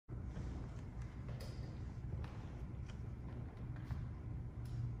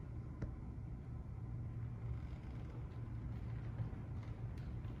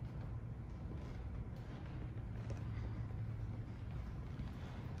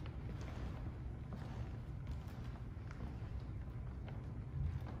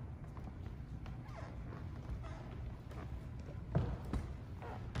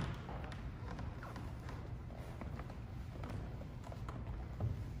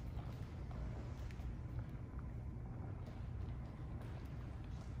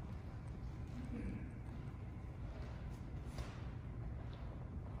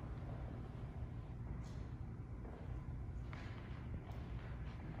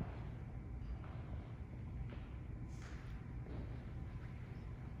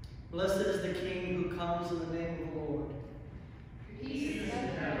Blessed is the King who comes in the name of the Lord. Peace in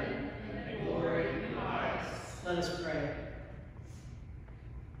heaven and glory in the highest. Let us pray.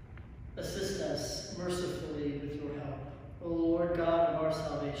 Assist us mercifully with your help, O Lord God of our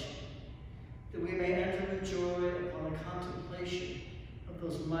salvation, that we may enter with joy upon the contemplation of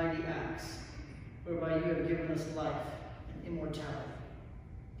those mighty acts whereby you have given us life and immortality.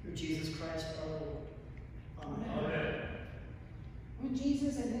 Through Jesus Christ our Lord. Amen. Amen. When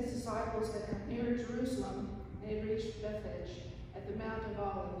Jesus and his disciples had come near Jerusalem and had reached Bethphage at the Mount of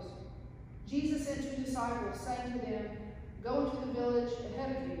Olives, Jesus sent two disciples, saying to them, "Go into the village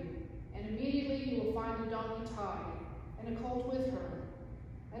ahead of you, and immediately you will find a donkey tied, and a colt with her.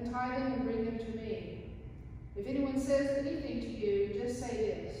 Untie them and bring them to me. If anyone says anything to you, just say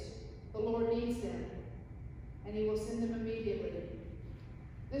this, 'The Lord needs them,' and he will send them immediately."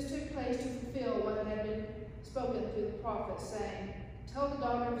 This took place to fulfill what had been spoken through the prophet, saying, "Tell the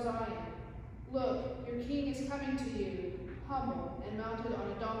daughter of Zion, look, your king is coming to you, humble and mounted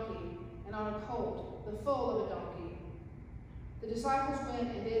on a donkey, and on a colt, the foal of a donkey." The disciples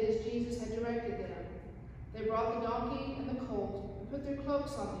went and did as Jesus had directed them. They brought the donkey and the colt and put their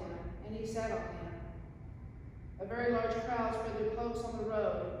cloaks on them, and he sat on them. A very large crowd spread their cloaks on the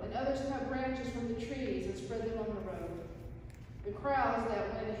road, and others cut branches from the trees and spread them on the road. The crowds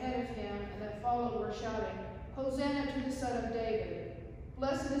that went ahead of him and that followed were shouting, "Hosanna to the Son of David!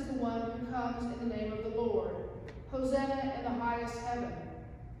 Blessed is the one who comes in the name of the Lord! Hosanna in the highest heaven!"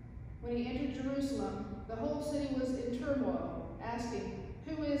 When he entered Jerusalem, the whole city was in turmoil, asking,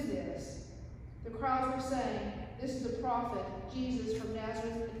 "Who is this?" The crowds were saying, "This is the prophet, Jesus from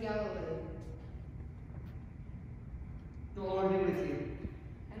Nazareth in Galilee." The Lord be with you.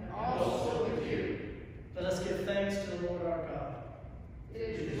 And also with you. Let us give thanks to the Lord our God. It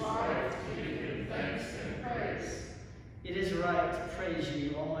is right to give him thanks and praise. It is right to praise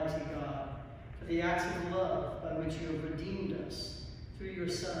you, Almighty God, for the acts of love by which you have redeemed us through your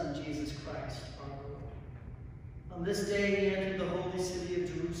Son, Jesus Christ, our Lord. On this day he entered the holy city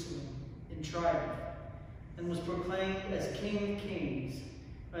of Jerusalem in triumph and was proclaimed as King of Kings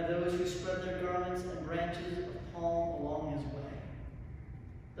by those who spread their garments and branches of palm along his way.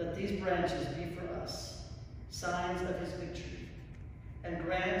 Let these branches be for us signs of his victory, and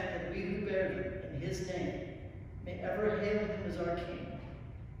grant that we who bear them in his name may ever hail him as our King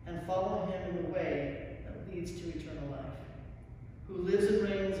and follow him in the way that leads to eternal life, who lives and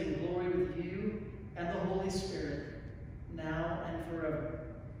reigns in glory with you and the Holy Spirit, now and forever.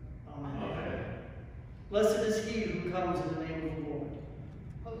 Amen. Amen. Blessed is he who comes in the name of the Lord.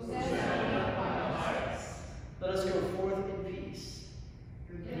 Hosanna in the highest. Let us go forth in peace.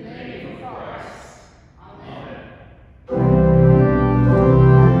 In the name of Christ. Amen.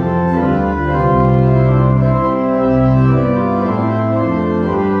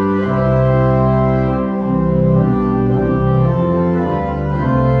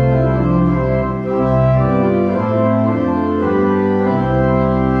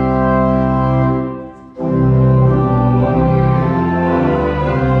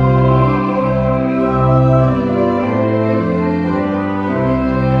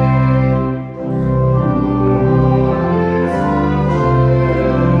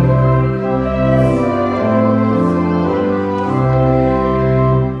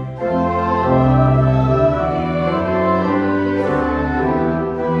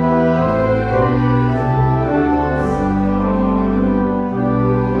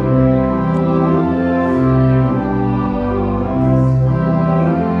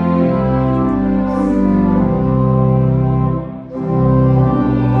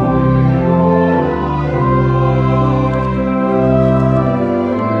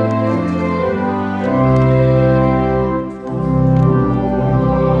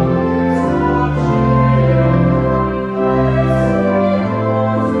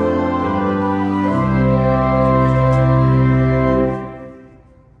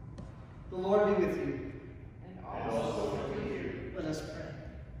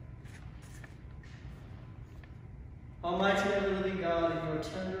 Almighty and ever-living God, in your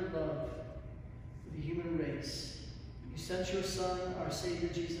tender love for the human race, you sent your Son, our Savior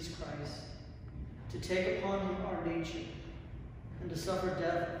Jesus Christ, to take upon him our nature and to suffer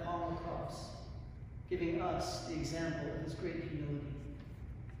death upon the cross, giving us the example of his great humility.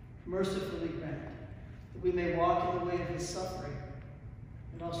 Mercifully grant that we may walk in the way of his suffering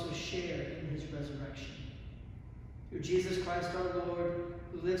and also share in his resurrection. Through Jesus Christ our Lord,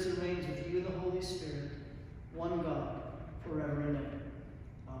 who lives and reigns with you in the Holy Spirit, one God, forever and ever.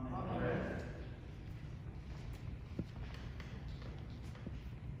 Amen.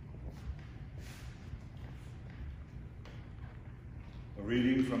 Amen. A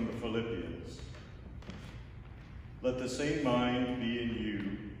reading from the Philippians. Let the same mind be in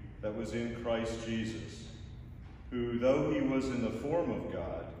you that was in Christ Jesus, who, though he was in the form of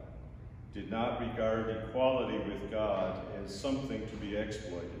God, did not regard equality with God as something to be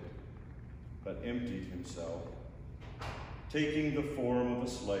exploited, but emptied himself, taking the form of a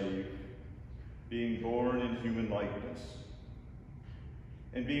slave, being born in human likeness.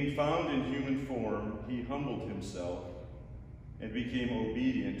 And being found in human form, he humbled himself and became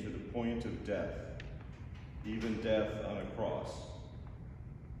obedient to the point of death, even death on a cross.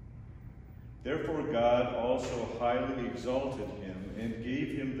 Therefore God also highly exalted him and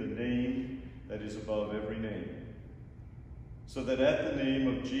gave him the name that is above every name, so that at the name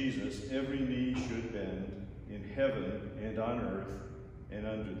of Jesus every knee should bend in heaven and on earth and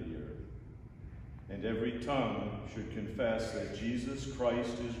under the earth, and every tongue should confess that Jesus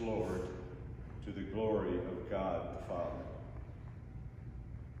Christ is Lord, to the glory of God the Father.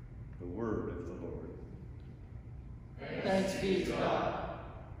 The word of the Lord. Thanks be to God.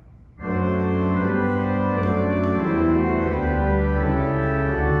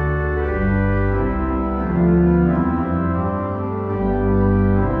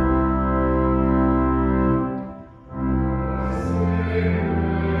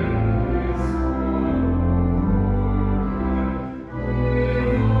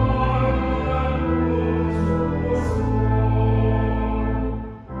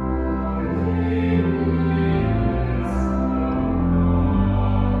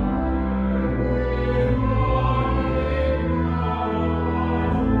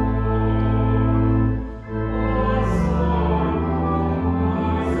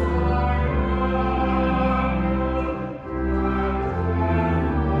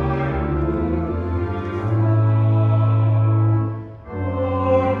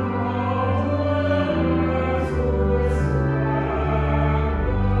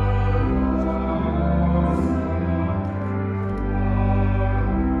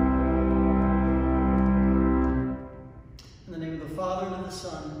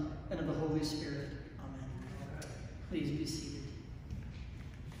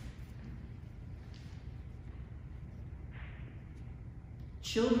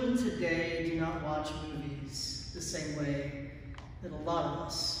 Children today do not watch movies the same way that a lot of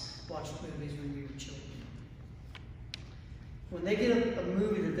us watched movies when we were children. When they get a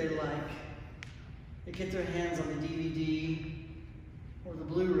movie that they like, they get their hands on the DVD or the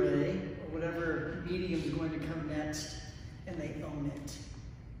Blu-ray or whatever medium is going to come next, and they own it.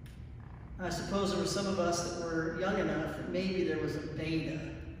 I suppose there were some of us that were young enough that maybe there was a beta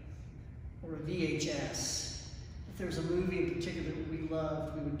or a VHS. If there was a movie in particular that we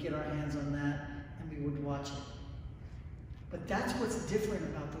loved, we would get our hands on that and we would watch it. But that's what's different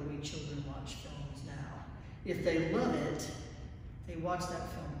about the way children watch films now. If they love it, they watch that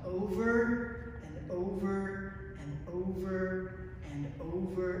film over and over and over and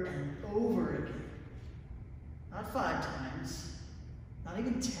over and over again. Not 5 times, not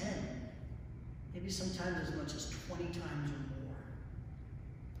even 10, maybe sometimes as much as 20 times or more.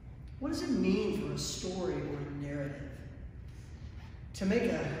 What does it mean for a story or a narrative to make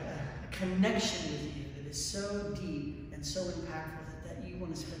a connection with you that is so deep and so impactful that you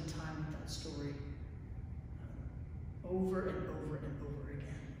want to spend time with that story over and over and over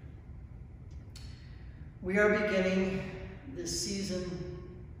again? We are beginning this season,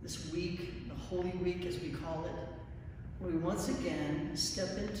 this week, the Holy Week as we call it, where we once again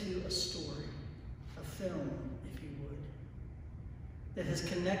step into a story, a film, if you would, that has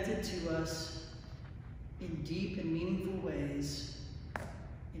connected to us in deep and meaningful ways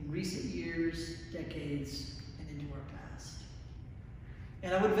in recent years, decades, and into our past.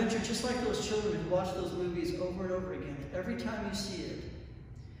 And I would venture, just like those children who watch those movies over and over again, that every time you see it,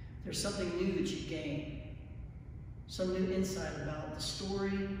 there's something new that you gain, some new insight about the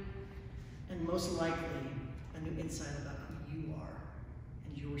story, and most likely a new insight about who you are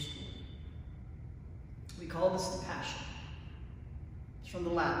and your story. We call this the Passion. It's from the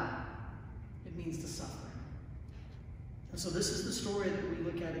Latin. It means the suffering. And so this is the story that we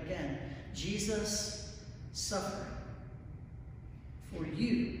look at again. Jesus suffering for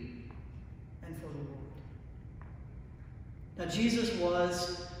you and for the world. Now, Jesus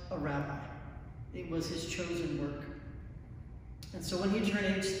was a rabbi. It was his chosen work. And so when he turned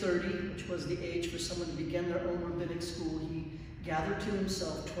age 30, which was the age for someone to begin their own rabbinic school, he gathered to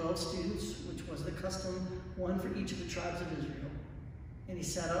himself 12 students, which was the custom, one for each of the tribes of Israel. And he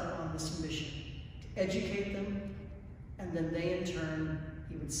set out on this mission to educate them, and then they in turn,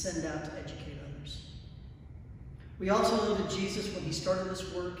 he would send out to educate others. We also know that Jesus, when he started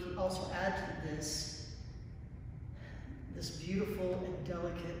this work, he also added to this this beautiful and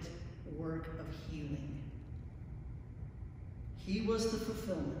delicate work of healing. He was the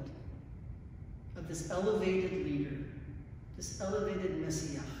fulfillment of this elevated leader, this elevated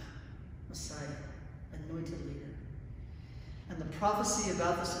Messiah, anointed leader. And the prophecy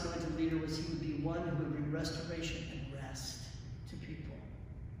about this anointed leader was he would be one who would bring restoration and rest to people.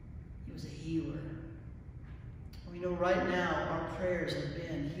 He was a healer. We know right now our prayers have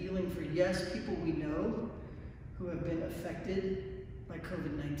been healing for, yes, people we know who have been affected by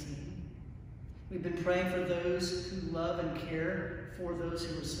COVID-19. We've been praying for those who love and care for those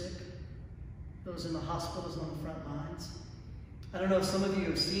who are sick, those in the hospitals on the front lines. I don't know if some of you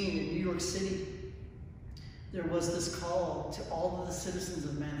have seen in New York City, there was this call to all of the citizens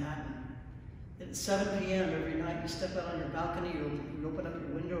of Manhattan. At 7 p.m. every night, you step out on your balcony, you open up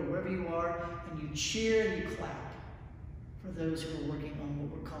your window, or wherever you are, and you cheer and you clap for those who are working on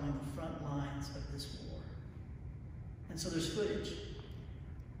what we're calling the front lines of this war. And so there's footage.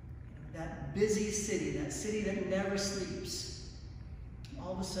 That busy city, that city that never sleeps.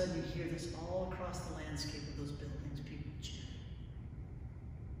 All of a sudden you hear this all across the landscape of those buildings, people cheering.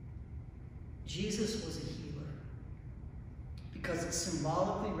 Jesus was a healer because it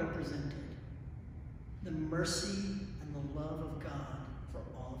symbolically represented the mercy and the love of God for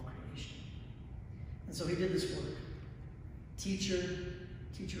all of creation. And so he did this work. Teacher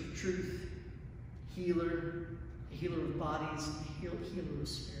of truth, healer, a healer of bodies, a healer of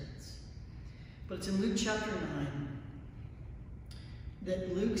spirits. But it's in Luke chapter 9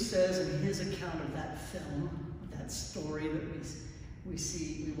 that Luke says in his account of that film, that story that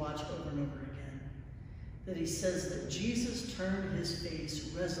we watch over and over again, that he says that Jesus turned his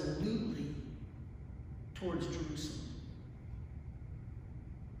face resolutely towards Jerusalem.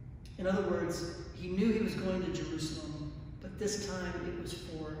 In other words, he knew he was going to Jerusalem, but this time it was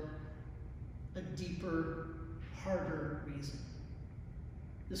for a deeper, harder reason.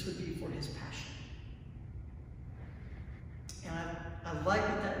 This would be for his passion. And I like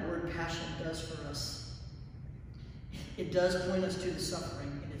what that word passion does for us. It does point us to the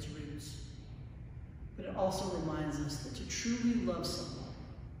suffering in its roots. But it also reminds us that to truly love someone,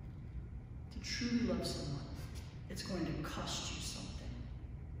 it's going to cost you something.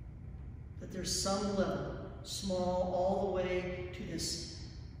 That there's some level, small, all the way to this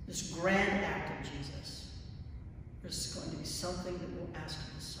grand act of Jesus. There's going to be something that will ask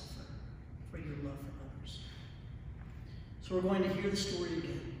you to suffer for your love for others. So we're going to hear the story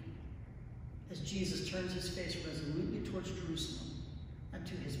again as Jesus turns his face resolutely towards Jerusalem and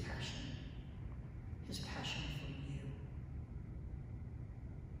to his passion for you.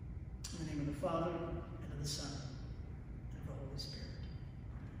 In the name of the Father, and of the Son, and of the Holy Spirit.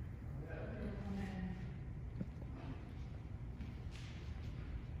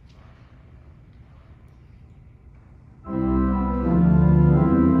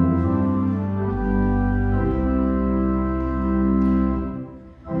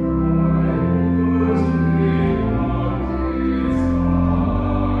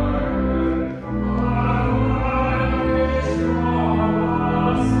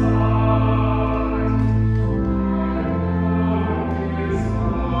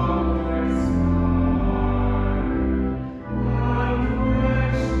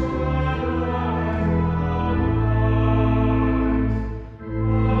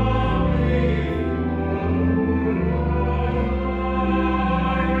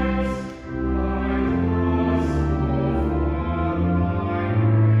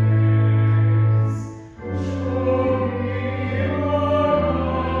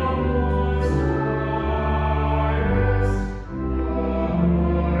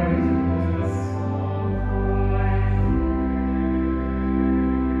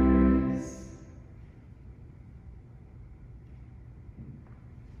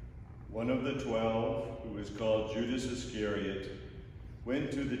 One of the 12, who was called Judas Iscariot,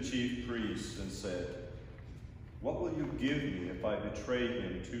 went to the chief priests and said, "What will you give me if I betray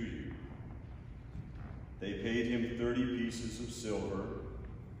him to you?" They paid him 30 pieces of silver,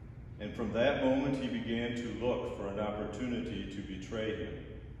 and from that moment he began to look for an opportunity to betray him.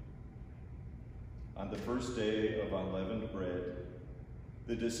 On the first day of unleavened bread,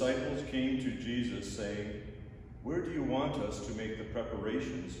 the disciples came to Jesus saying, "Where do you want us to make the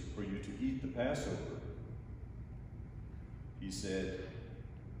preparations for you to eat the Passover?" He said,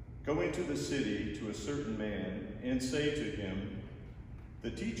 "Go into the city to a certain man and say to him, 'The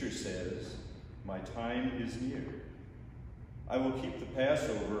teacher says, my time is near. I will keep the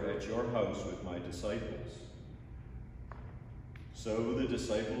Passover at your house with my disciples.'" So the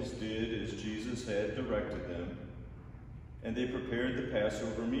disciples did as Jesus had directed them, and they prepared the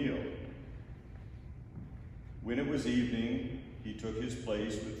Passover meal. When it was evening, he took his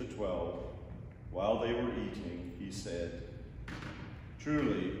place with the 12. While they were eating, he said,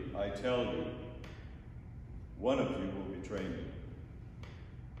 "Truly, I tell you, one of you will betray me."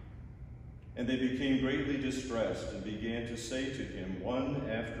 And they became greatly distressed and began to say to him one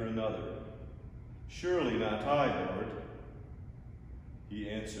after another, "Surely not I, Lord." He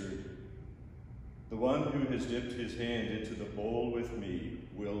answered, "The one who has dipped his hand into the bowl with me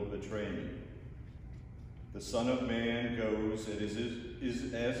will betray me. The Son of Man goes as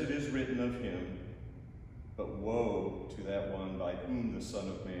it is written of him, but woe to that one by whom the Son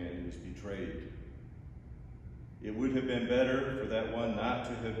of Man is betrayed. It would have been better for that one not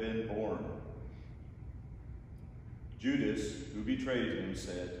to have been born." Judas, who betrayed him,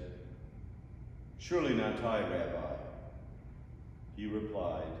 said, "Surely not I, Rabbi." He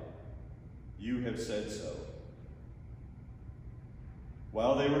replied, "You have said so."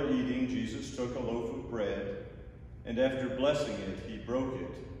 While they were eating, Jesus took a loaf of bread, and after blessing it, he broke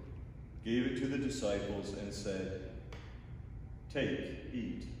it, gave it to the disciples, and said, "Take,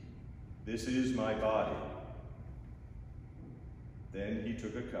 eat. This is my body." Then he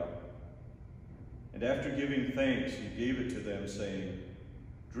took a cup, and after giving thanks, he gave it to them, saying,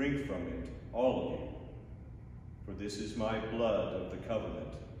 "Drink from it, all of you, for this is my blood of the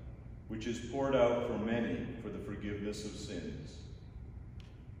covenant, which is poured out for many for the forgiveness of sins.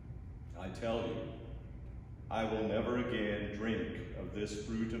 I tell you, I will never again drink of this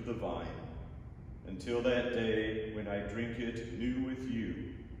fruit of the vine until that day when I drink it new with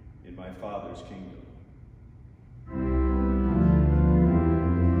you in my Father's kingdom."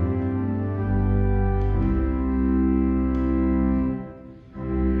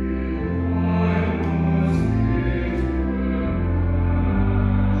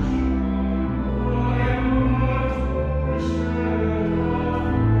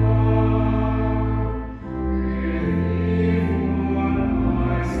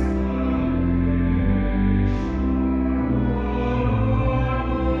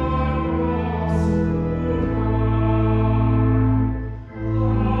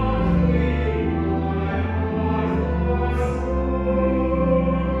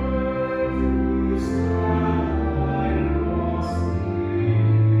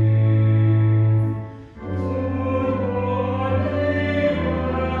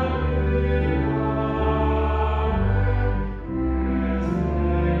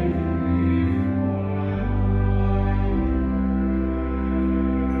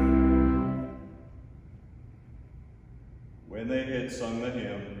 When they had sung the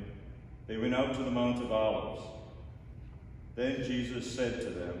hymn, they went out to the Mount of Olives. Then Jesus said to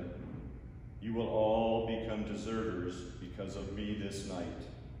them, "You will all become deserters because of me this night.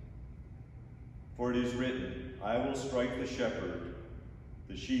 For it is written, I will strike the shepherd,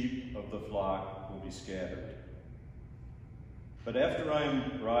 the sheep of the flock will be scattered. But after I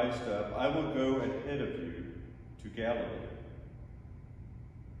am raised up, I will go ahead of you to Galilee."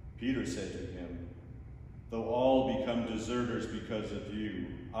 Peter said to him, "Though all become deserters because of you,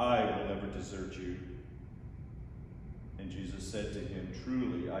 I will never desert you." And Jesus said to him,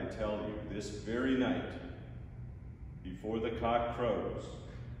 "Truly, I tell you, this very night, before the cock crows,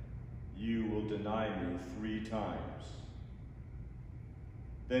 you will deny me 3 times.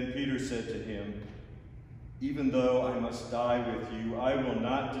 Then Peter said to him, "Even though I must die with you, I will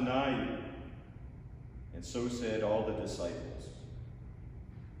not deny you." And so said all the disciples.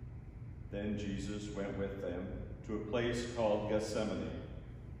 Then Jesus went with them to a place called Gethsemane,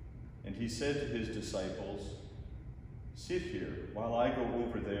 and he said to his disciples, "Sit here while I go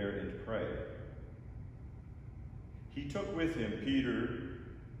over there and pray." He took with him Peter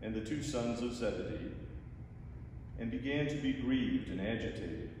and the 2 sons of Zebedee, and began to be grieved and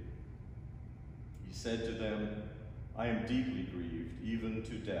agitated. He said to them, "I am deeply grieved, even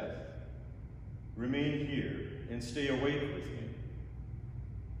to death. Remain here and stay awake with me."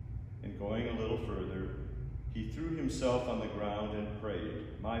 And going a little further, he threw himself on the ground and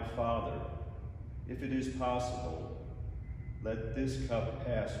prayed, "My Father, if it is possible, let this cup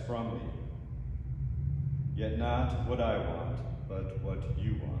pass from me. Yet not what I want, but what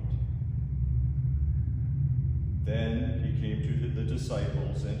you want." Then he came to the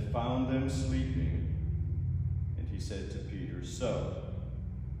disciples and found them sleeping. And he said to Peter, "So,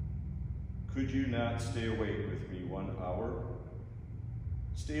 could you not stay awake with me 1 hour?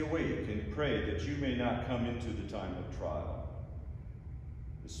 Stay awake and pray that you may not come into the time of trial.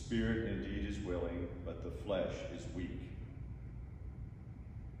 The spirit indeed is willing, but the flesh is weak."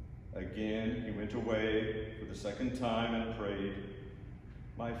 Again he went away for the 2nd time and prayed,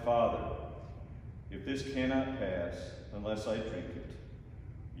 "My Father, if this cannot pass unless I drink it,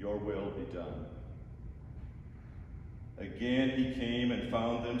 your will be done." Again he came and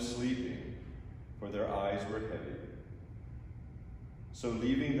found them sleeping, for their eyes were heavy. So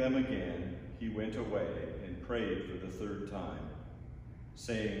leaving them again, he went away and prayed for the third time,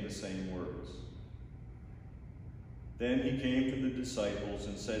 saying the same words. Then he came to the disciples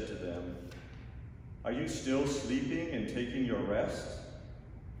and said to them, "Are you still sleeping and taking your rest?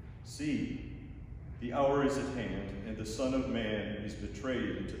 See, the hour is at hand, and the Son of Man is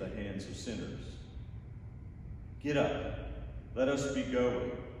betrayed into the hands of sinners. Get up, let us be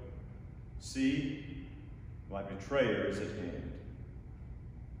going. See, my betrayer is at hand."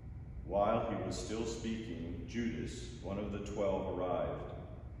 While he was still speaking, Judas, one of the 12, arrived,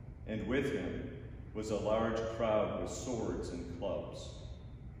 and with him was a large crowd with swords and clubs,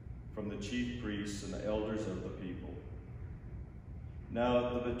 from the chief priests and the elders of the people. Now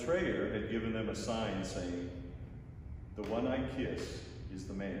the betrayer had given them a sign, saying, "The one I kiss is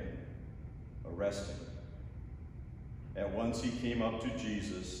the man. Arrest him." At once he came up to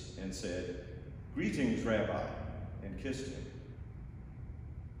Jesus and said, "Greetings, Rabbi," and kissed him.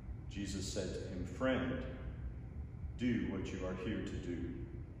 Jesus said to him, "Friend, do what you are here to do."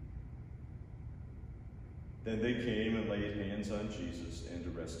 Then they came and laid hands on Jesus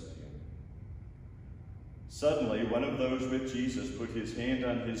and arrested him. Suddenly, one of those with Jesus put his hand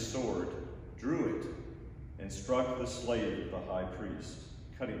on his sword, drew it, and struck the slave of the high priest,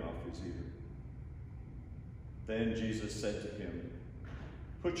 cutting off his ear. Then Jesus said to him,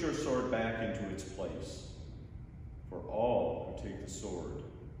 "Put your sword back into its place, for all who take the sword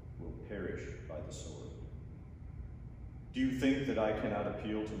will perish by the sword. Do you think that I cannot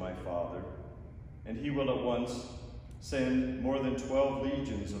appeal to my Father, and he will at once send more than 12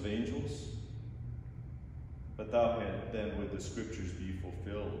 legions of angels? But then would the scriptures be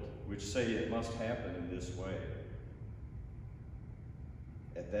fulfilled, which say it must happen in this way."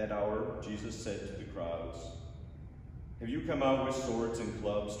 At that hour, Jesus said to the crowds, "Have you come out with swords and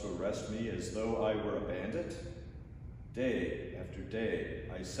clubs to arrest me as though I were a bandit? Day after day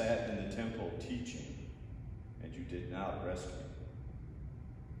I sat in the temple teaching, and you did not arrest me.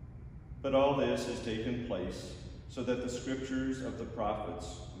 But all this has taken place so that the scriptures of the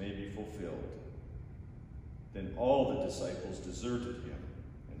prophets may be fulfilled." Then all the disciples deserted him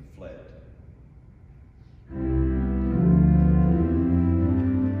and fled.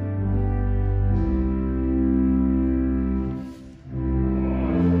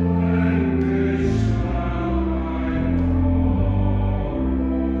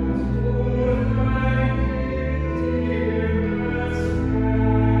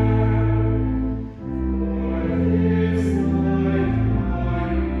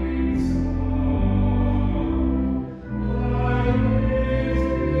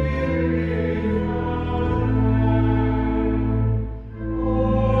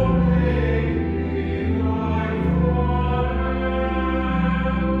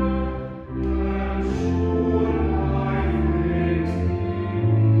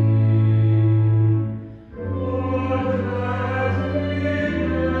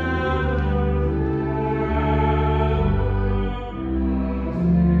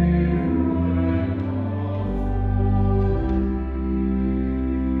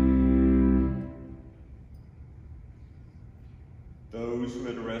 Those who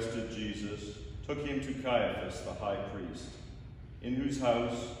had arrested Jesus took him to Caiaphas, the high priest, in whose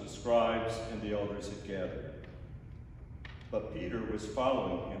house the scribes and the elders had gathered. But Peter was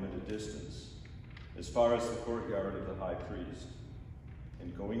following him at a distance, as far as the courtyard of the high priest.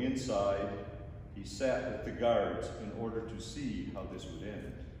 And going inside, he sat with the guards in order to see how this would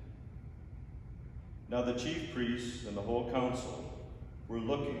end. Now the chief priests and the whole council were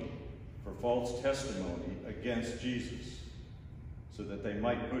looking for false testimony against Jesus, so that they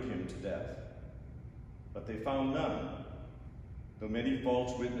might put him to death. But they found none, though many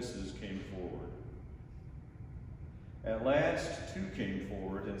false witnesses came forward. At last, two came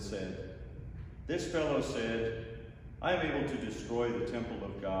forward and said, "This fellow said, I am able to destroy the temple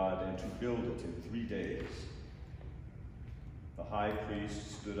of God and to build it in 3 days." The high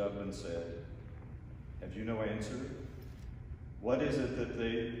priest stood up and said, "Have you no answer? What is it that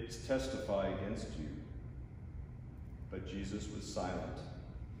they testify against you?" But Jesus was silent.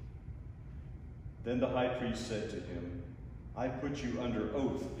 Then the high priest said to him, "I put you under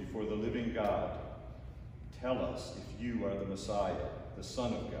oath before the living God. Tell us if you are the Messiah, the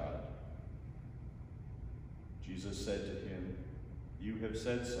Son of God." Jesus said to him, "You have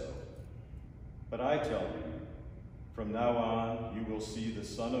said so. But I tell you, from now on you will see the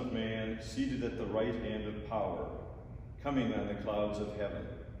Son of Man seated at the right hand of power, coming on the clouds of heaven."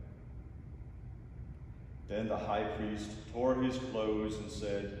 Then the high priest tore his clothes and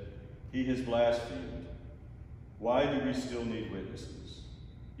said, "He has blasphemed. Why do we still need witnesses?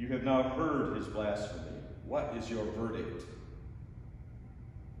 You have now heard his blasphemy. What is your verdict?"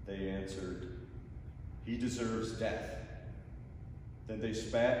 They answered, "He deserves death." Then they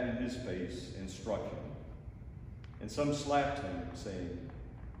spat in his face and struck him. And some slapped him, saying,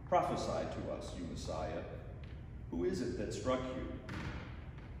 "Prophesy to us, you Messiah. Who is it that struck you?"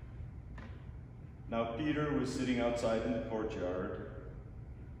 Now Peter was sitting outside in the courtyard.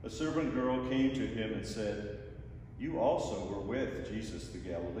 A servant girl came to him and said, "You also were with Jesus the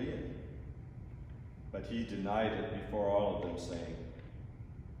Galilean." But he denied it before all of them, saying,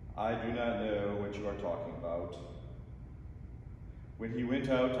 "I do not know what you are talking about." When he went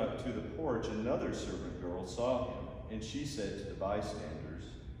out to the porch, another servant girl saw him, and she said to the bystanders,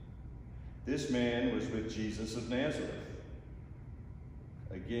 "This man was with Jesus of Nazareth."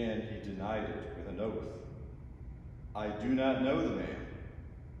 Again he denied it with an oath, "I do not know the man."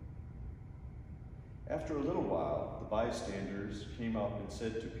 After a little while, the bystanders came up and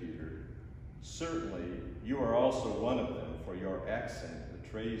said to Peter, "Certainly you are also one of them, for your accent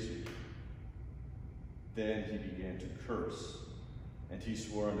betrays you." Then he began to curse, and he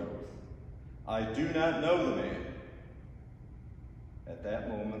swore an oath, "I do not know the man." At that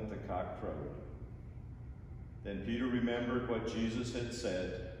moment the cock crowed. Then Peter remembered what Jesus had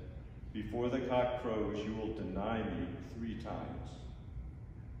said, "Before the cock crows, you will deny me 3 times."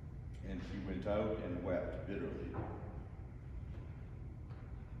 And he went out and wept bitterly.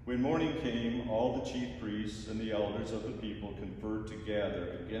 When morning came, all the chief priests and the elders of the people conferred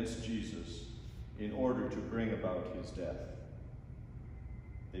together against Jesus in order to bring about his death.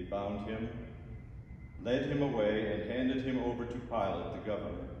 They bound him, led him away, and handed him over to Pilate the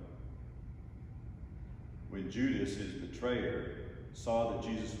governor. When Judas, his betrayer, saw that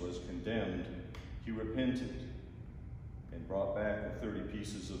Jesus was condemned, he repented and brought back the 30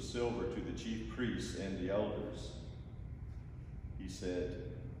 pieces of silver to the chief priests and the elders. He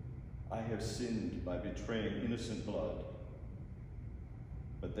said, "I have sinned by betraying innocent blood."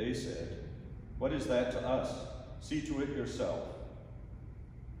 But they said, "What is that to us? See to it yourself."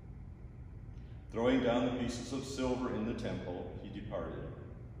 Throwing down the pieces of silver in the temple, he departed,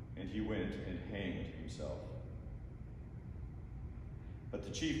 and he went and hanged himself. But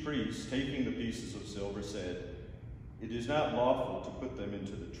the chief priests, taking the pieces of silver, said, "It is not lawful to put them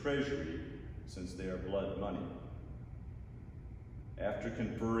into the treasury, since they are blood money." After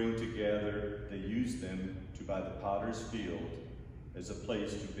conferring together, they used them to buy the potter's field as a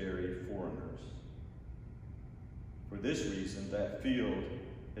place to bury foreigners. For this reason, that field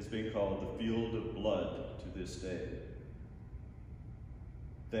has been called the Field of Blood to this day.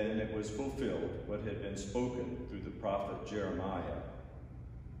 Then it was fulfilled what had been spoken through the prophet Jeremiah.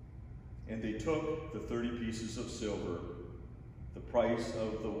 And they took the 30 pieces of silver, the price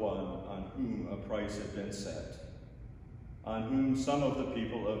of the one on whom a price had been set, on whom some of the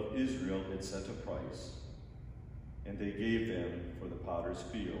people of Israel had set a price, and they gave them for the potter's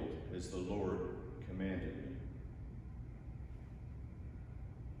field, as the Lord commanded me.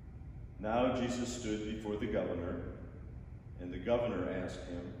 Now Jesus stood before the governor, and the governor asked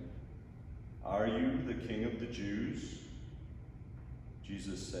him, "Are you the king of the Jews?"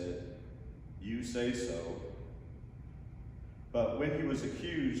 Jesus said, "You say so." But when he was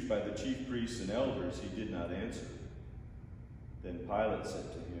accused by the chief priests and elders, he did not answer. Then Pilate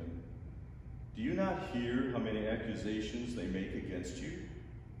said to him, "Do you not hear how many accusations they make against you?"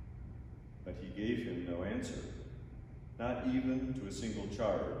 But he gave him no answer, not even to a single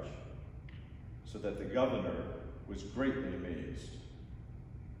charge, so that the governor was greatly amazed.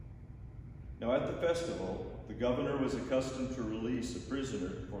 Now at the festival, the governor was accustomed to release a prisoner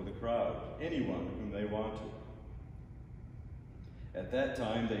for the crowd, anyone whom they wanted. At that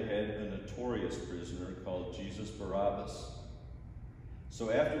time, they had a notorious prisoner called Jesus Barabbas. So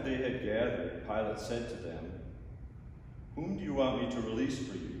after they had gathered, Pilate said to them, "Whom do you want me to release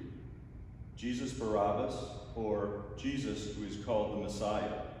for you? Jesus Barabbas, or Jesus who is called the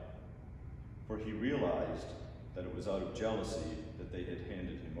Messiah?" For he realized that it was out of jealousy that they had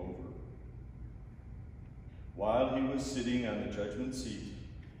handed him over. While he was sitting on the judgment seat,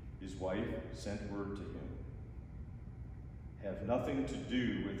 his wife sent word to him, "Have nothing to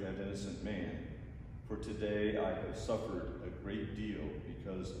do with that innocent man, for today I have suffered a great deal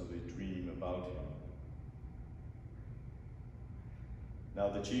because of a dream about him." Now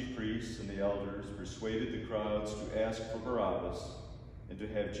the chief priests and the elders persuaded the crowds to ask for Barabbas and to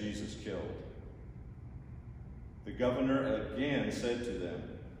have Jesus killed. The governor again said to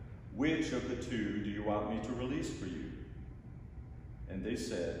them, "Which of the 2 do you want me to release for you?" And they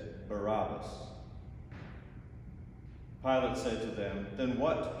said, "Barabbas." Pilate said to them, "Then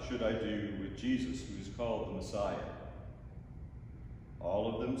what should I do with Jesus, who is called the Messiah?"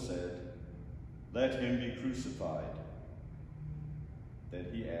 All of them said, "Let him be crucified." Then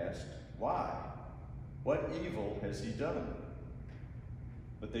he asked, "Why? What evil has he done?"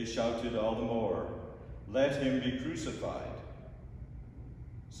 But they shouted all the more, "Let him be crucified."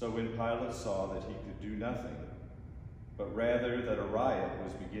 So when Pilate saw that he could do nothing, but rather that a riot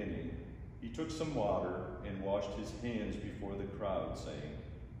was beginning, he took some water and washed his hands before the crowd, saying,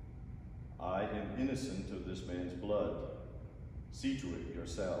 "I am innocent of this man's blood. See to it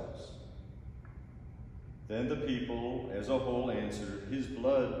yourselves." Then the people as a whole answered, "His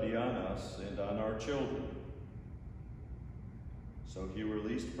blood be on us and on our children." So he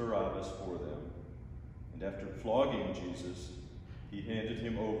released Barabbas for them, and after flogging Jesus, he handed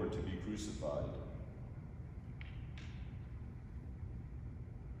him over to be crucified.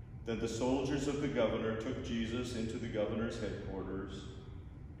 Then the soldiers of the governor took Jesus into the governor's headquarters,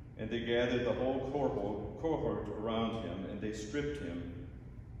 and they gathered the whole cohort around him, and they stripped him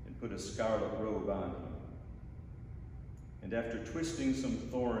and put a scarlet robe on him. And after twisting some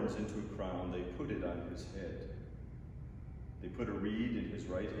thorns into a crown, they put it on his head. They put a reed in his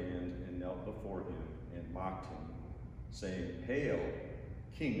right hand and knelt before him and mocked him, saying, "Hail,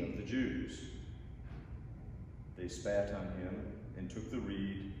 King of the Jews!" They spat on him and took the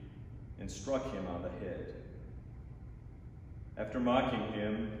reed and struck him on the head. After mocking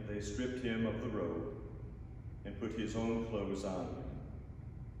him, they stripped him of the robe and put his own clothes on him.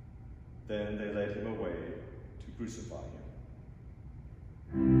 Then they led him away to crucify him.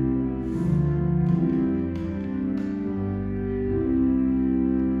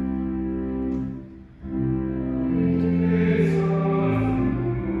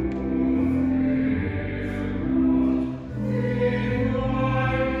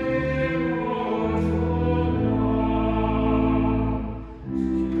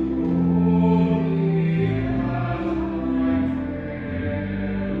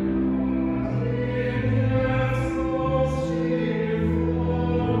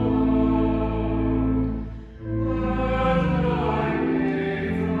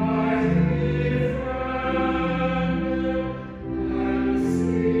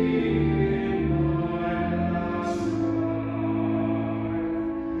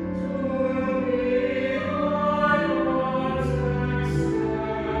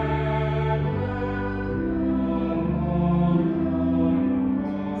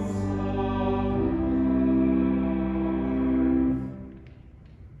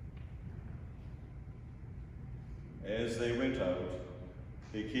 As they went out,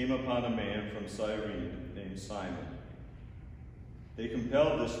 they came upon a man from Cyrene named Simon. They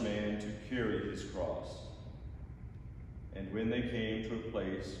compelled this man to carry his cross. And when they came to a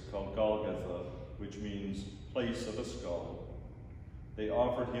place called Golgotha, which means place of a skull, they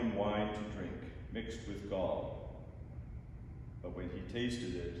offered him wine to drink, mixed with gall. But when he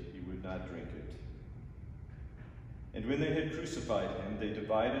tasted it, he would not drink it. And when they had crucified him, they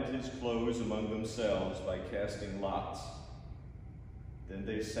divided his clothes among themselves by casting lots. Then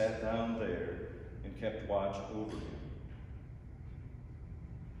they sat down there and kept watch over him.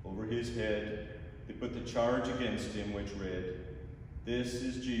 Over his head, they put the charge against him, which read, "This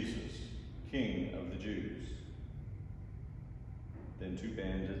is Jesus, King of the Jews." Then 2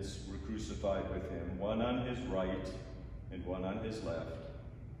 bandits were crucified with him, one on his right and one on his left.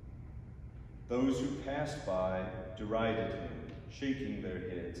 Those who passed by derided him, shaking their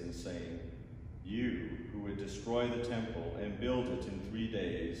heads and saying, "You who would destroy the temple and build it in 3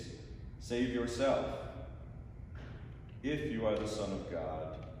 days, save yourself. If you are the Son of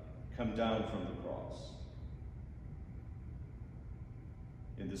God, come down from the cross."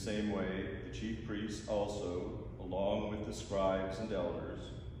 In the same way, the chief priests also, along with the scribes and elders,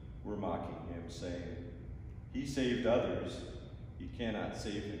 were mocking him, saying, "He saved others, he cannot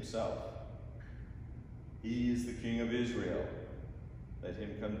save himself. He is the King of Israel. Let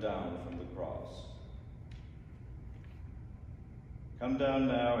him come down from the cross. Come down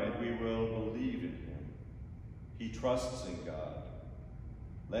now, and we will believe in him. He trusts in God.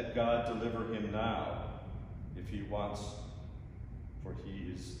 Let God deliver him now, if he wants, for he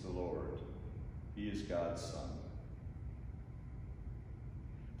is the Lord. He is God's Son."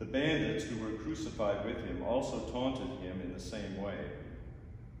 The bandits who were crucified with him also taunted him in the same way.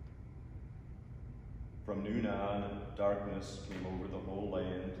 From noon on, darkness came over the whole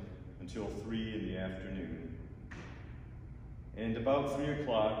land until 3 in the afternoon. And about 3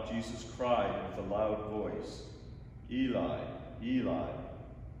 o'clock, Jesus cried with a loud voice, "Eli, Eli,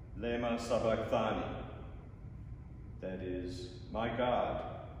 lema sabachthani?" That is, my God,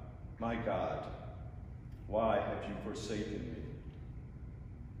 why have you forsaken me?"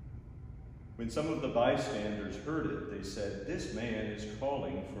 When some of the bystanders heard it, they said, "This man is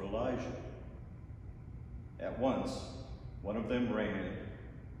calling for Elijah." At once, one of them ran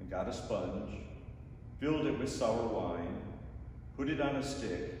and got a sponge, filled it with sour wine, put it on a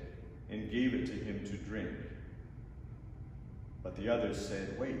stick, and gave it to him to drink. But the others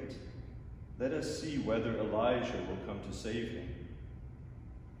said, "Wait, let us see whether Elijah will come to save him."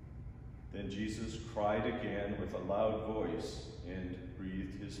 Then Jesus cried again with a loud voice and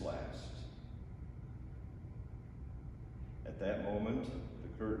breathed his last. At that moment,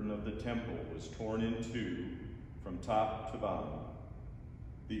 the curtain of the temple was torn in two from top to bottom.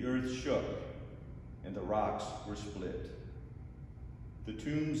 The earth shook, and the rocks were split. The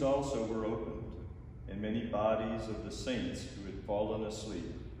tombs also were opened, and many bodies of the saints who had fallen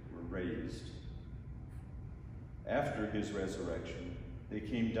asleep were raised. After his resurrection, they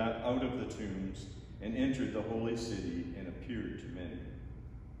came out of the tombs and entered the holy city and appeared to many.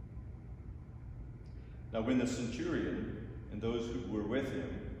 Now when the centurion and those who were with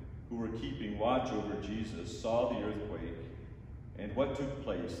him, who were keeping watch over Jesus, saw the earthquake and what took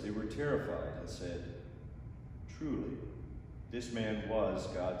place, they were terrified and said, "Truly, this man was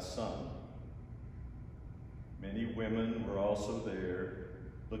God's Son." Many women were also there,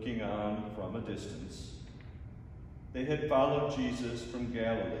 looking on from a distance. They had followed Jesus from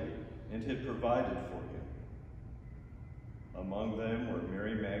Galilee and had provided for him. Among them were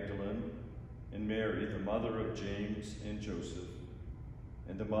Mary Magdalene and Mary, the mother of James and Joseph,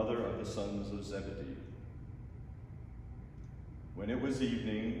 and the mother of the sons of Zebedee. When it was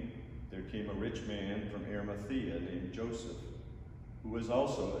evening, there came a rich man from Arimathea named Joseph, who was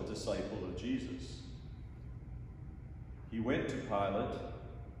also a disciple of Jesus. He went to Pilate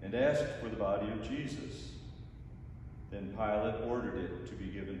and asked for the body of Jesus. Then Pilate ordered it to be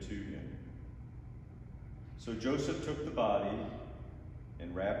given to him. So Joseph took the body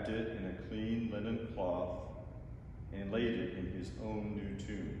and wrapped it in a clean linen cloth and laid it in his own new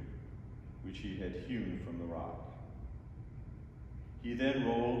tomb, which he had hewn from the rock. He then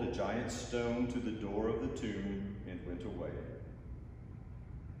rolled a giant stone to the door of the tomb and went away.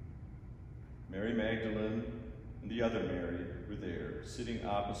 Mary Magdalene and the other Mary were there, sitting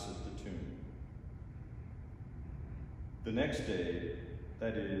opposite the tomb. The next day,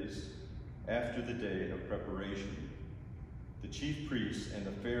 that is, after the day of preparation, the chief priests and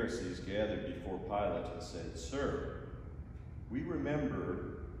the Pharisees gathered before Pilate and said, "Sir, we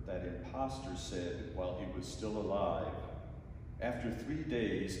remember that impostor said while he was still alive, 'After 3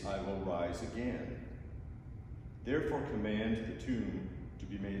 days I will rise again.' Therefore command the tomb to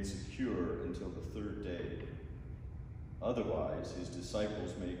be made secure until the 3rd day. Otherwise his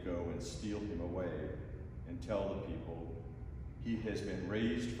disciples may go and steal him away and tell the people, 'He has been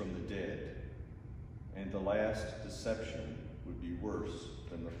raised from the dead,' and the last deception would be worse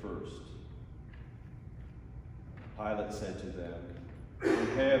than the first." Pilate said to them, "You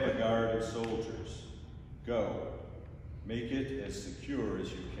have a guard of soldiers. Go, make it as secure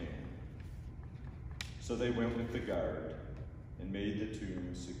as you can." So they went with the guard and made the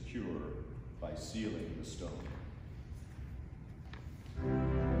tomb secure by sealing the stone.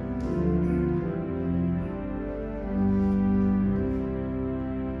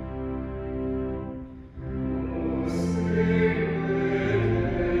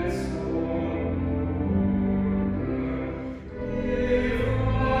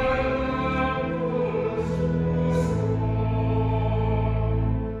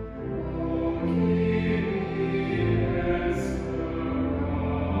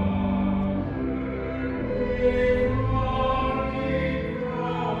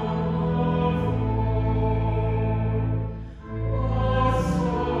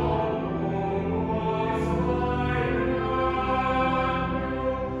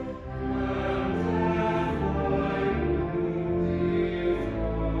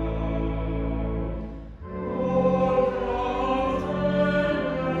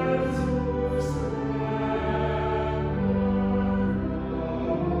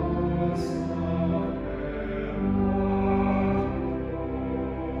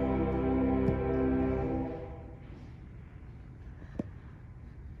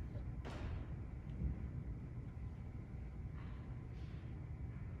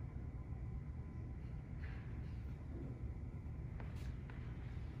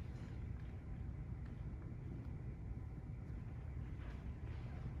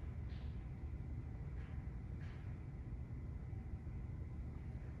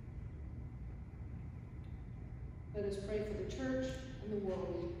 Let us pray for the church and the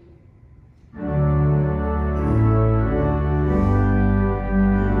world.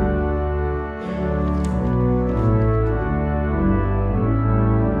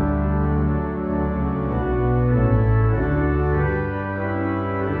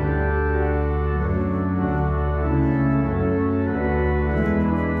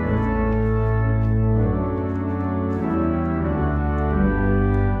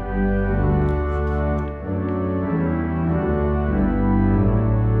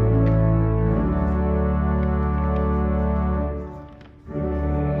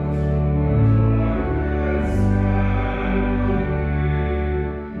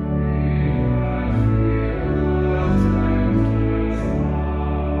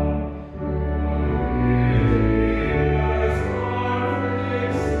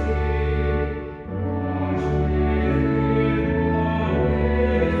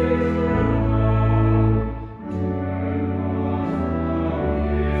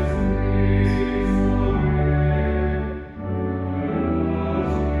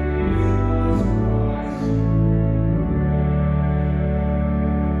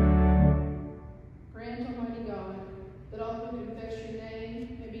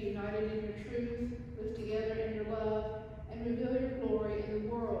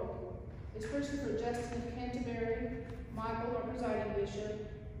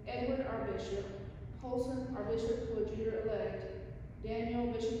 Edward, our bishop, Polson, our bishop coadjutor-elect, Daniel,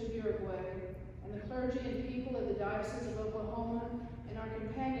 bishop of Uruguay, and the clergy and people of the Diocese of Oklahoma and our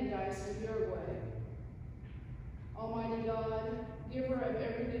companion diocese of Uruguay. Almighty God, giver of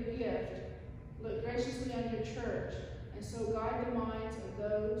every good gift, look graciously on your church, and so guide the minds of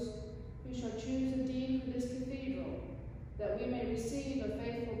those who shall choose a dean for this cathedral, that we may receive a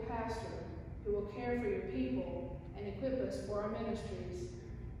faithful pastor who will care for your people and equip us for our ministries.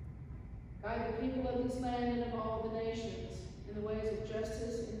 Guide the people of this land and of all the nations in the ways of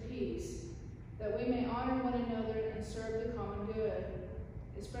justice and peace, that we may honor one another and serve the common good,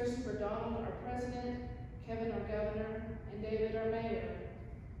 especially for Donald, our president, Kevin, our governor, and David, our mayor.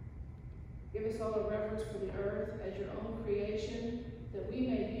 Give us all a reverence for the earth as your own creation, that we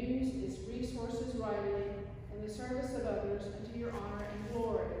may use its resources rightly in the service of others unto your honor and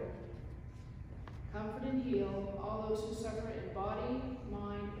glory. Comfort and heal all those who suffer in body,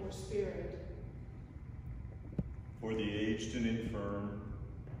 mind, or spirit. For the aged and infirm,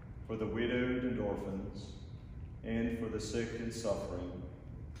 for the widowed and orphans, and for the sick and suffering,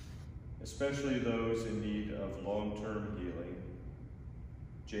 especially those in need of long-term healing,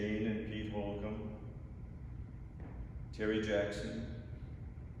 Jane and Pete Holcomb, Terry Jackson,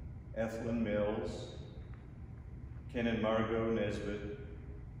 Ethelyn Mills, Ken and Margot Nesbitt,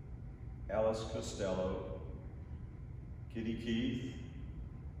 Alice Costello, Kitty Keith,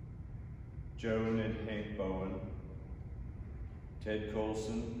 Joan and Hank Bowen, Ted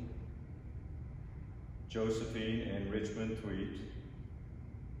Colson, Josephine and Richmond Thweet,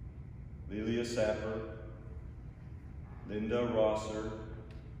 Lelia Sapper, Linda Rosser,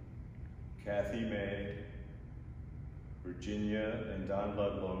 Kathy May, Virginia and Don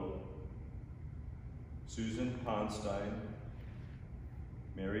Ludlow, Susan Ponstein,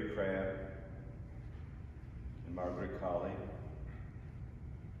 Mary Crabb, and Margaret Colley.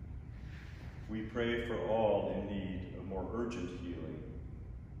 We pray for all in need of more urgent healing,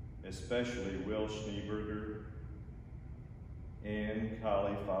 especially Will Schneeberger, Ann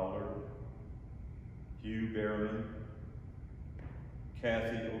Colley Fowler, Hugh Behrman,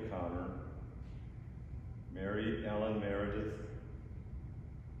 Kathy O'Connor, Mary Ellen Meredith,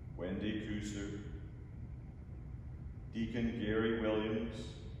 Wendy Kuser, Deacon Gary Williams,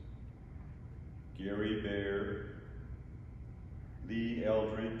 Gary Baer, Lee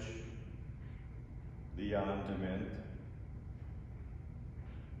Eldridge, Leon Dement,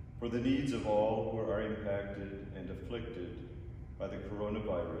 for the needs of all who are impacted and afflicted by the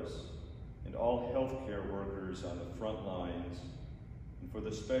coronavirus, and all healthcare workers on the front lines, and for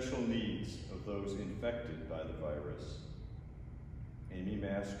the special needs of those infected by the virus. Amy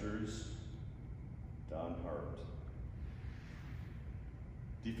Masters, Don Hart.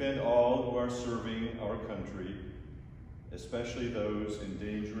 Defend all who are serving our country, especially those in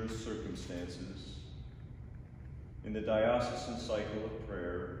dangerous circumstances. In the Diocesan Cycle of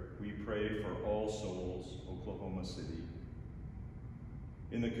Prayer, we pray for All Souls, Oklahoma City.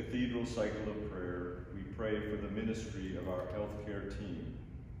 In the Cathedral Cycle of Prayer, we pray for the ministry of our healthcare team,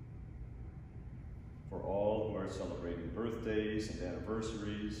 for all who are celebrating birthdays and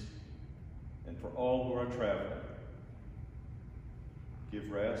anniversaries, and for all who are traveling. Give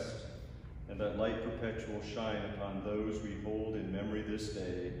rest and let light perpetual shine upon those we hold in memory this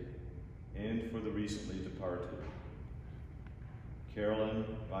day, and for the recently departed. Carolyn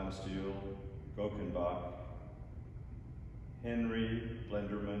Bonsteel Gochenbach, Henry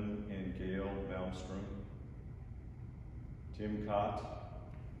Blenderman and Gail Malmstrom, Tim Cott,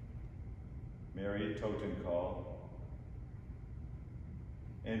 Mary Totenkall,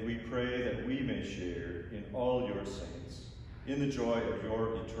 and we pray that we may share in all your saints, in the joy of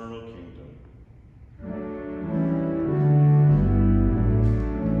your eternal kingdom.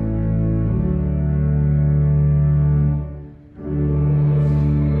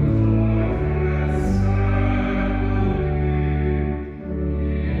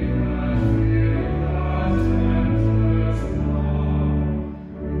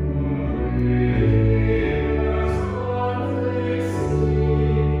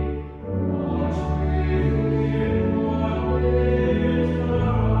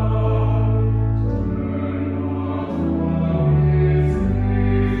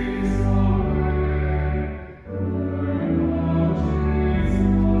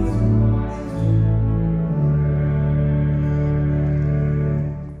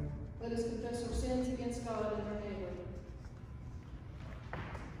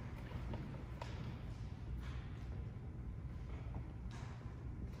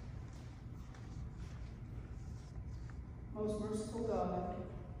 Most merciful God,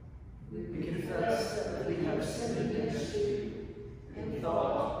 we confess that we have sinned against you in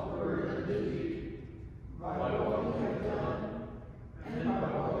thought,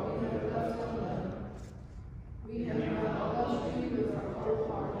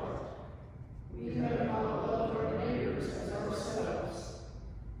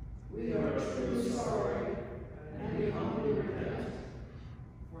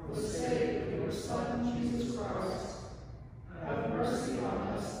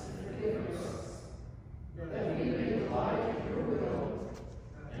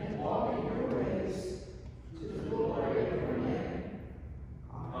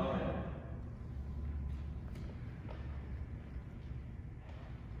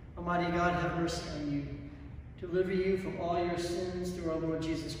 Almighty God, have mercy on you, deliver you from all your sins through our Lord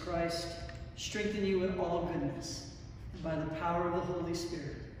Jesus Christ, strengthen you in all goodness, and by the power of the Holy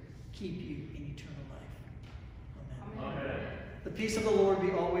Spirit, keep you in eternal life. Amen. Amen. The peace of the Lord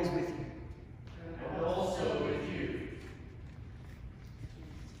be always with you. And also with you.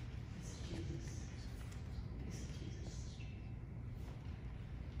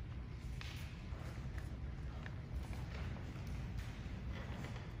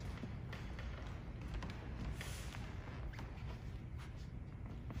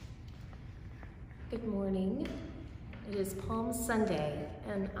 Good morning. It is Palm Sunday,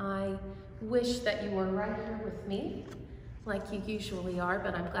 and I wish that you were right here with me, like you usually are,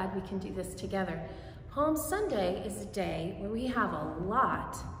 but I'm glad we can do this together. Palm Sunday is a day where we have a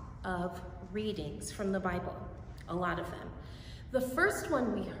lot of readings from the Bible, a lot of them. The first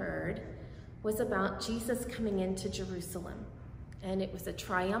one we heard was about Jesus coming into Jerusalem, and it was a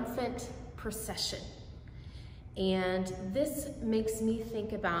triumphant procession. And this makes me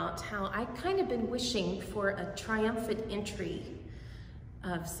think about how I've kind of been wishing for a triumphant entry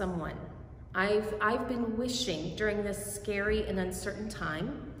of someone. I've been wishing during this scary and uncertain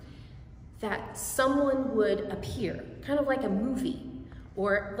time that someone would appear, kind of like a movie,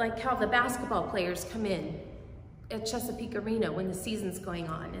 or like how the basketball players come in at Chesapeake Arena when the season's going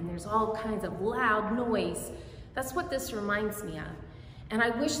on and there's all kinds of loud noise. That's what this reminds me of. And I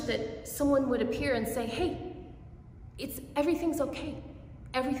wish that someone would appear and say, hey, everything's okay.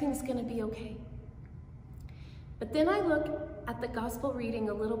 Everything's gonna be okay. But then I look at the gospel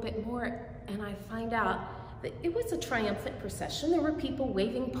reading a little bit more and I find out that it was a triumphant procession. There were people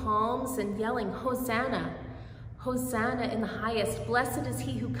waving palms and yelling, Hosanna, Hosanna in the highest. Blessed is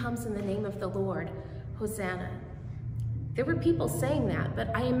he who comes in the name of the Lord, Hosanna. There were people saying that,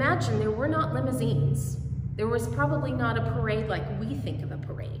 but I imagine there were not limousines. There was probably not a parade like we think of a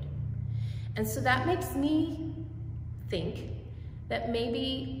parade. And so that makes me think that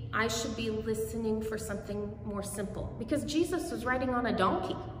maybe I should be listening for something more simple, because Jesus was riding on a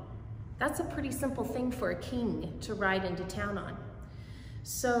donkey. That's a pretty simple thing for a king to ride into town on.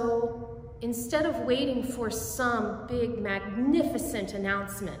 So instead of waiting for some big, magnificent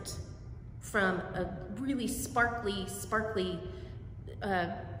announcement from a really sparkly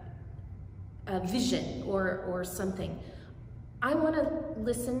vision or something, I want to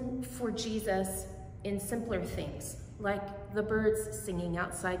listen for Jesus in simpler things, like the birds singing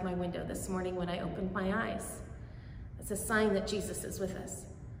outside my window this morning when I opened my eyes. It's a sign that Jesus is with us.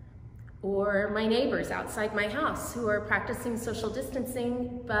 Or my neighbors outside my house who are practicing social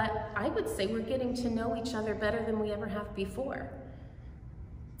distancing, but I would say we're getting to know each other better than we ever have before.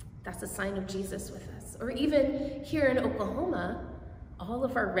 That's a sign of Jesus with us. Or even here in Oklahoma, all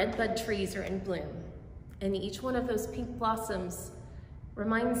of our redbud trees are in bloom, and each one of those pink blossoms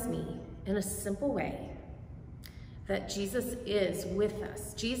reminds me in a simple way that Jesus is with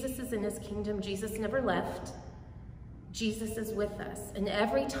us. Jesus is in his kingdom. Jesus never left. Jesus is with us. And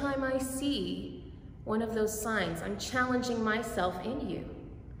every time I see one of those signs, I'm challenging myself in you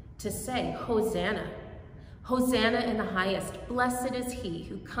to say, Hosanna. Hosanna in the highest. Blessed is he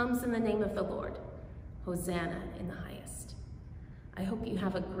who comes in the name of the Lord. Hosanna in the highest. I hope you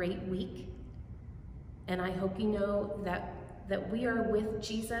have a great week. And I hope you know that we are with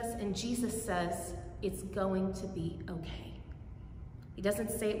Jesus, and Jesus says it's going to be okay. He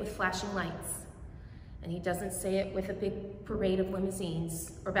doesn't say it with flashing lights, and he doesn't say it with a big parade of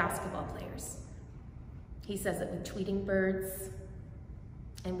limousines or basketball players. He says it with tweeting birds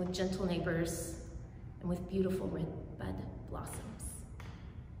and with gentle neighbors and with beautiful red bud blossoms.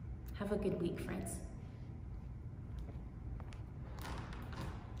 Have a good week, friends.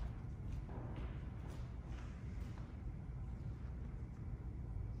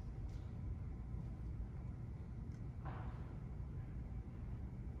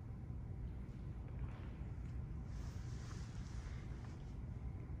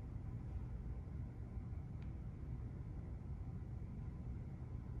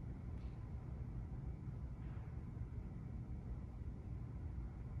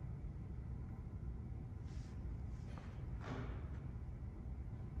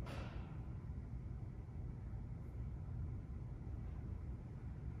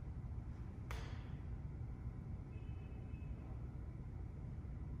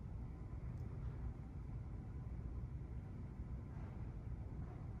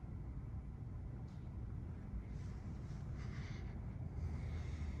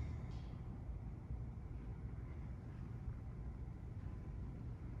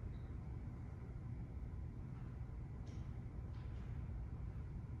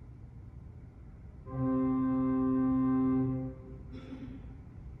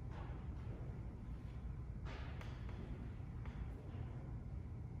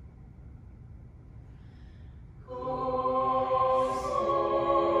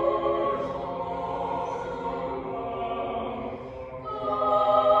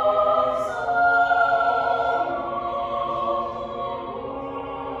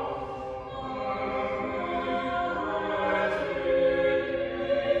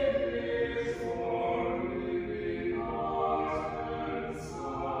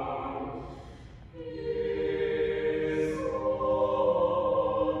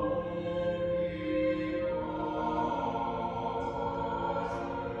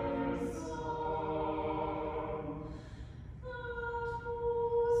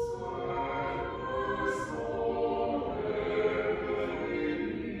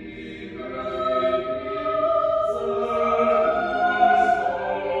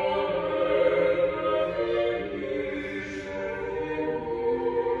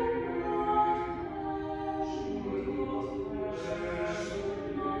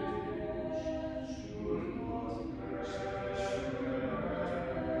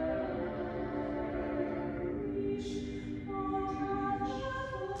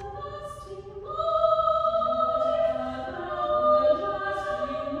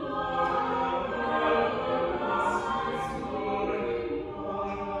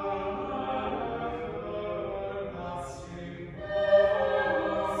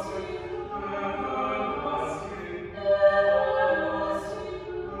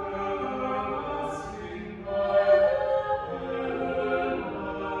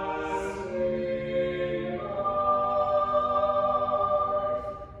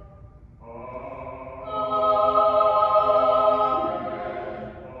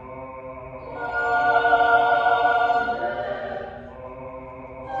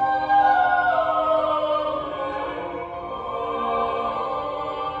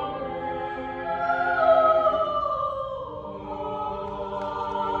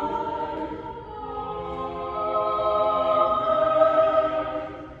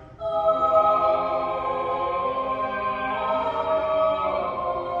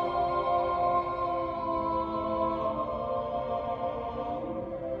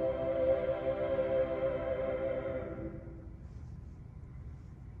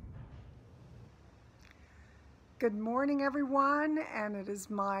 Good morning, everyone, and it is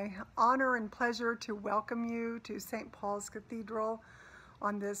my honor and pleasure to welcome you to St. Paul's Cathedral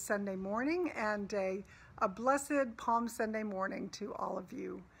on this Sunday morning, and a blessed Palm Sunday morning to all of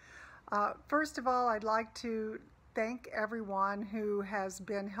you. First of all, I'd like to thank everyone who has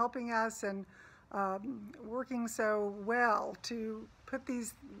been helping us and working so well to put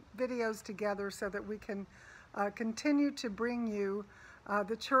these videos together so that we can continue to bring you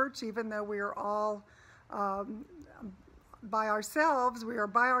the church, even though we are all by ourselves. We are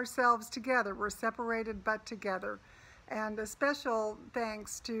by ourselves together. We're separated but together. And a special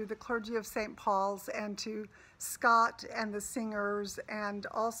thanks to the clergy of St. Paul's and to Scott and the singers, and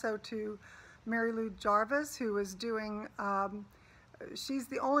also to Mary Lou Jarvis, who is doing, she's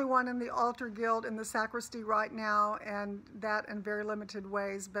the only one in the altar guild in the sacristy right now, and that in very limited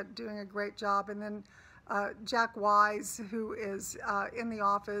ways, but doing a great job. And then Jack Wise, who is in the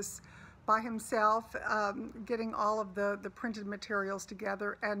office by himself, getting all of the printed materials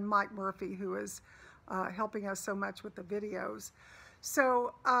together, and Mike Murphy, who is helping us so much with the videos.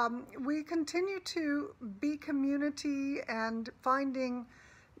 So we continue to be community and finding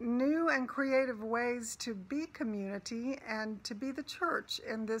new and creative ways to be community and to be the church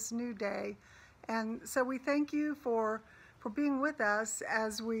in this new day. And so we thank you for being with us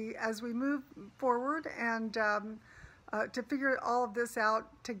as we move forward and to figure all of this out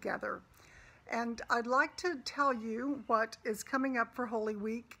together. And I'd like to tell you what is coming up for Holy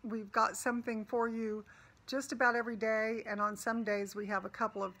Week. We've got something for you just about every day, and on some days we have a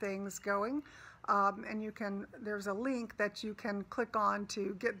couple of things going. And there's a link that you can click on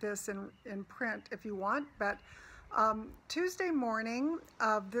to get this in print if you want. But Tuesday morning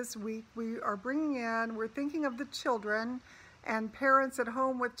of this week, we're thinking of the children and parents at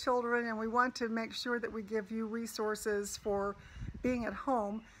home with children, and we want to make sure that we give you resources for being at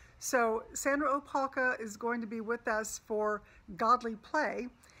home. So Sandra Opalka is going to be with us for Godly Play,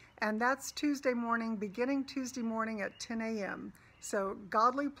 and that's Tuesday morning, beginning Tuesday morning at 10 a.m. So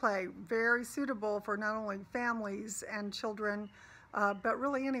Godly Play, very suitable for not only families and children, but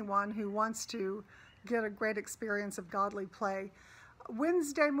really anyone who wants to get a great experience of Godly Play.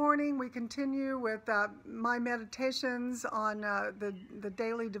 Wednesday morning, we continue with my meditations on the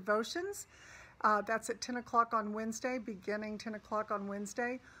daily devotions. That's at 10 o'clock on Wednesday, beginning 10 o'clock on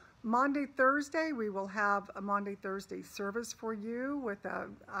Wednesday. Maundy Thursday, we will have a Maundy Thursday service for you with a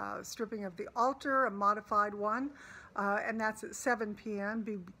stripping of the altar, a modified one, and that's at 7 p.m.,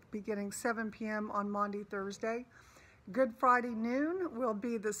 beginning 7 p.m. on Maundy Thursday. Good Friday noon will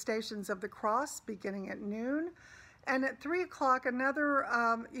be the Stations of the Cross, beginning at noon. And at 3 o'clock, another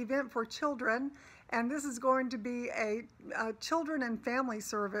event for children, and this is going to be a children and family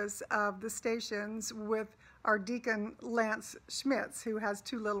service of the Stations with our deacon Lance Schmitz, who has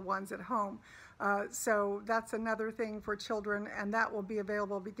 2 little ones at home. So that's another thing for children, and that will be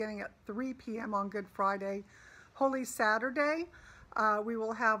available beginning at 3 p.m. on Good Friday. Holy Saturday, we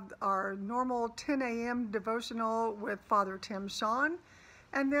will have our normal 10 a.m. devotional with Father Tim Shawn.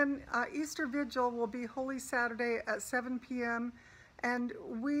 And then Easter Vigil will be Holy Saturday at 7 p.m. And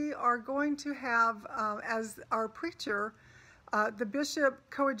we are going to have, as our preacher, the Bishop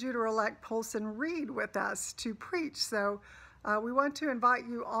Coadjutor-elect Polson Reed with us to preach. So we want to invite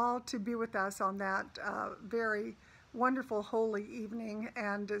you all to be with us on that very wonderful holy evening,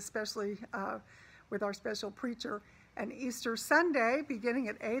 and especially with our special preacher. And Easter Sunday, beginning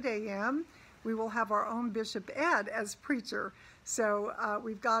at 8 a.m., we will have our own Bishop Ed as preacher. So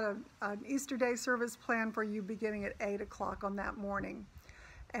we've got an Easter Day service planned for you beginning at 8 o'clock on that morning.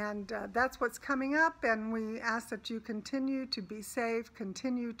 And that's what's coming up, and we ask that you continue to be safe,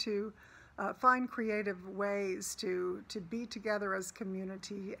 continue to find creative ways to be together as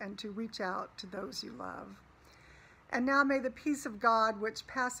community and to reach out to those you love. And now may the peace of God, which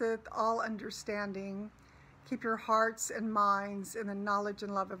passeth all understanding, keep your hearts and minds in the knowledge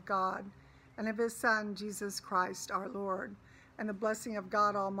and love of God and of his Son, Jesus Christ, our Lord. And the blessing of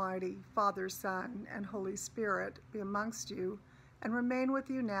God Almighty, Father, Son, and Holy Spirit be amongst you and remain with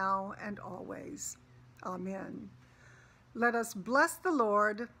you now and always. Amen. Let us bless the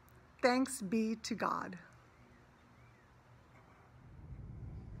Lord. Thanks be to God.